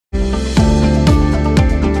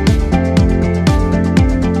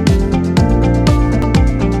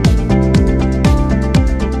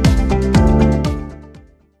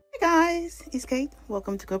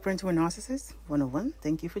welcome to Co-Parenting with Narcissist 101.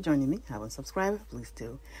 Thank you for joining me. Haven't subscribed, please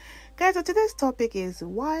do. Guys, so today's topic is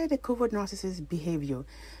why the covert narcissist behavior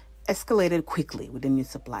escalated quickly with the new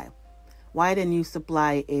supply. Why the new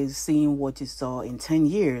supply is seeing what you saw in 10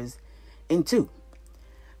 years in 2.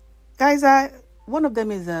 Guys, one of them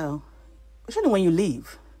is, especially when you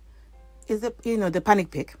leave, is the panic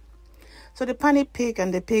pick. So the panic pick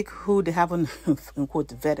and the pick who they haven't, quote,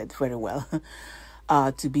 vetted very well.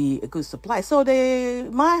 To be a good supply. So they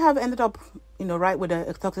might have ended up, right with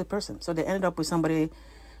a toxic person. So they ended up with somebody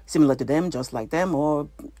similar to them, just like them, or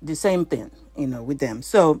the same thing, with them.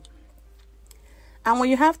 So, and when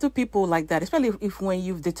you have 2 people like that, especially if when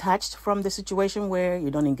you've detached from the situation where you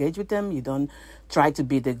don't engage with them, you don't try to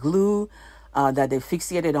be the glue that they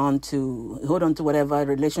fixated on to hold on to whatever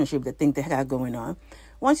relationship they think they have going on.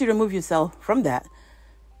 Once you remove yourself from that,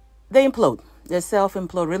 they implode. They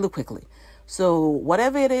self-implode really quickly. So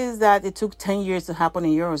whatever it is that it took 10 years to happen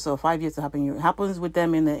in yours or 5 years to happen in yours, happens with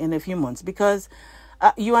them in a few months because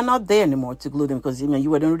you are not there anymore to glue them because you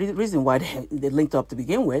were the reason why they linked up to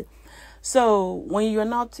begin with. So when you're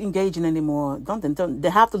not engaging anymore, they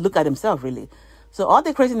have to look at themselves really. So all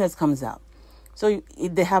the craziness comes out. So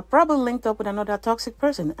they have probably linked up with another toxic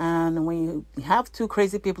person, and when you have 2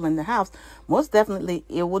 crazy people in the house, most definitely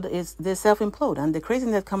they self-implode, and the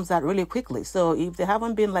craziness comes out really quickly. So if they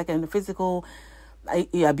haven't been like in physical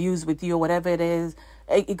abuse with you or whatever it is,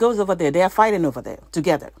 it goes over there. They are fighting over there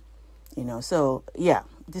together, So yeah,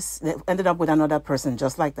 they ended up with another person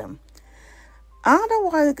just like them. Another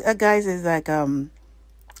one, guys, is like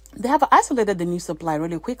they have isolated the new supply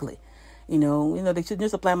really quickly. The new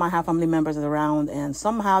supply might have family members around, and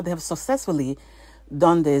somehow they have successfully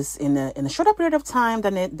done this in a shorter period of time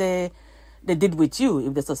than they did with you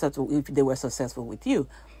if they were successful with you.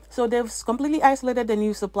 So they've completely isolated the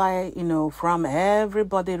new supply, from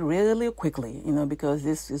everybody really quickly, because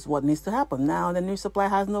this is what needs to happen. Now the new supply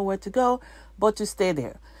has nowhere to go but to stay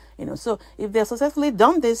there, So if they've successfully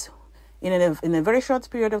done this in a very short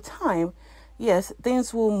period of time, yes,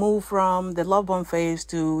 things will move from the love bomb phase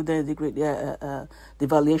to the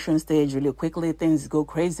evaluation stage really quickly. Things go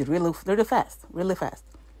crazy really fast.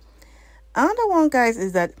 Another one, guys,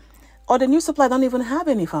 is that the new supply don't even have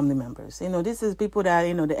any family members. This is people that,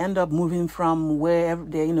 they end up moving from wherever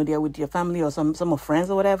they're with your family or some of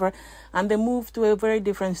friends or whatever, and they move to a very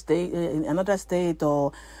different state, another state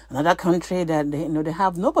or another country that they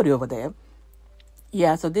have nobody over there.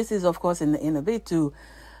 Yeah, so this is, of course, in a bit to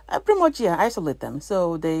pretty much, isolate them.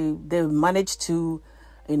 So they managed to,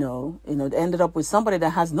 they ended up with somebody that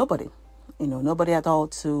has nobody, nobody at all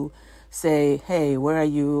to say, hey, where are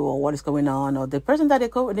you, or what is going on, or the person that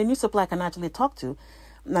the new supply can actually talk to.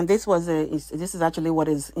 And this is actually what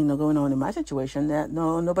is going on in my situation, that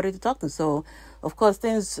nobody to talk to. So of course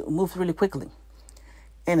things moved really quickly.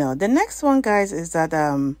 The next one, guys, is that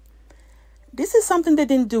this is something they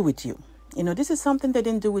didn't do with you. This is something they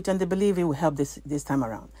didn't do with you, and they believe it will help this time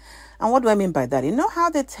around. And what do I mean by that? How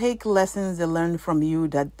they take lessons they learned from you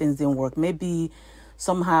that things didn't work. Maybe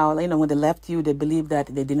somehow, when they left you, they believe that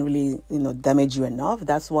they didn't really, damage you enough.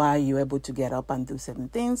 That's why you're able to get up and do certain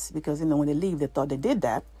things, because, when they leave, they thought they did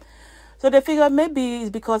that. So they figure maybe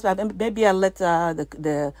it's because maybe they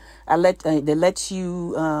let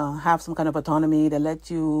you have some kind of autonomy. They let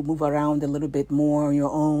you move around a little bit more on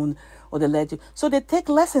your own, or they let you. So they take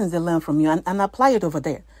lessons they learn from you and apply it over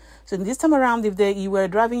there. So this time around, if you were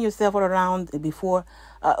driving yourself all around before,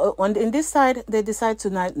 in this side, they decide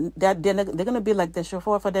tonight that they're going to be like the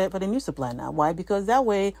chauffeur for the new supply now. Why? Because that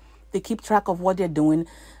way they keep track of what they're doing.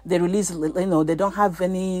 They release, they don't have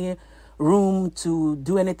any room to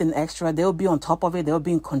do anything extra. They'll be on top of it. They'll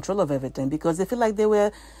be in control of everything because they feel like they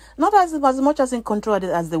were not as much as in control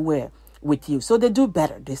as they were with you. So they do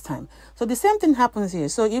better this time. So the same thing happens here.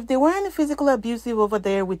 So if they weren't physically abusive over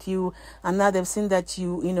there with you, and now they've seen that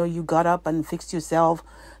you got up and fixed yourself,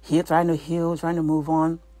 trying to heal, trying to move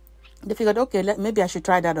on, they figured, okay, maybe I should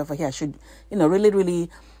try that over here. I should, really,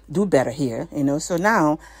 really do better here, So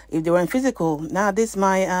now, if they weren't physical, now this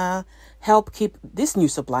might help keep this new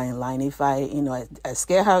supply in line. If I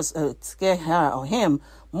scare her or him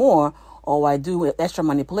more, or I do extra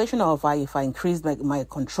manipulation, or if I increase my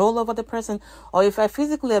control over the person, or if I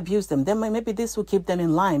physically abuse them, then maybe this will keep them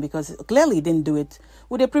in line, because clearly it didn't do it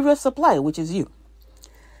with the previous supply, which is you.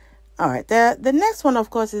 All right. The next one, of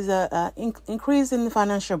course, is increase in the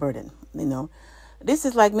financial burden. This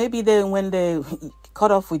is like maybe when they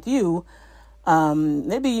cut off with you,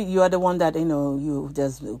 maybe you are the one that,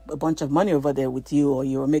 there's a bunch of money over there with you, or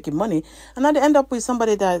you're making money, and now they end up with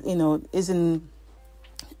somebody that, isn't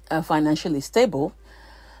financially stable.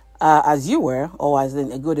 as you were, or as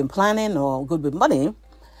in good in planning or good with money.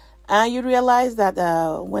 And you realize that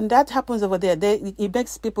when that happens over there, it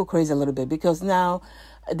makes people crazy a little bit, because now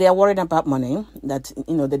they're worried about money that,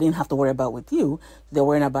 they didn't have to worry about with you. They're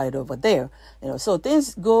worrying about it over there. So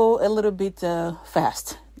things go a little bit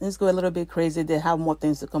fast. Things go a little bit crazy. They have more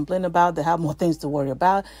things to complain about. They have more things to worry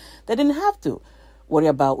about. They didn't have to worry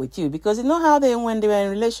about with you, because you know how when they were in a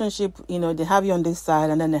relationship, they have you on this side,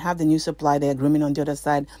 and then they have the new supply, the agreement on the other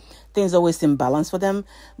side. Things always seem balanced for them.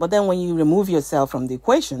 But then when you remove yourself from the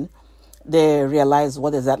equation, they realize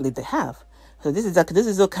what exactly they have. So this is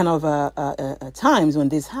the kind of times when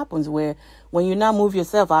this happens, where when you now move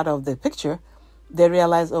yourself out of the picture, they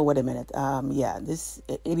realize, oh, wait a minute, this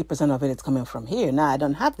 80% of it is coming from here. Now I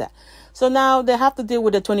don't have that. So now they have to deal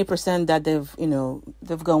with the 20% that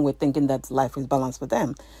they've gone with, thinking that life is balanced for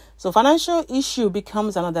them. So financial issue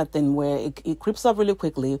becomes another thing where it creeps up really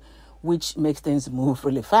quickly, which makes things move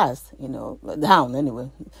really fast, down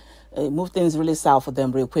anyway. It moves things really south for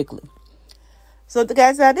them real quickly. So,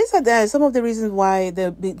 guys, these are some of the reasons why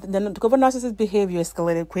the covert narcissist behavior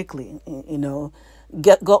escalated quickly.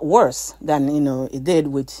 Got worse than it did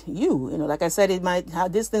with you. Like I said,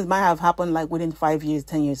 these things might have happened like within 5 years,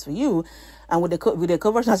 10 years for you, and with the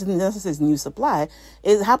covert narcissist new supply,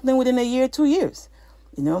 it's happening within a year, 2 years.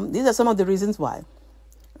 These are some of the reasons why.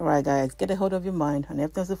 All right, guys, get a hold of your mind, and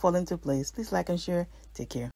everything will fall into place. Please like and share. Take care.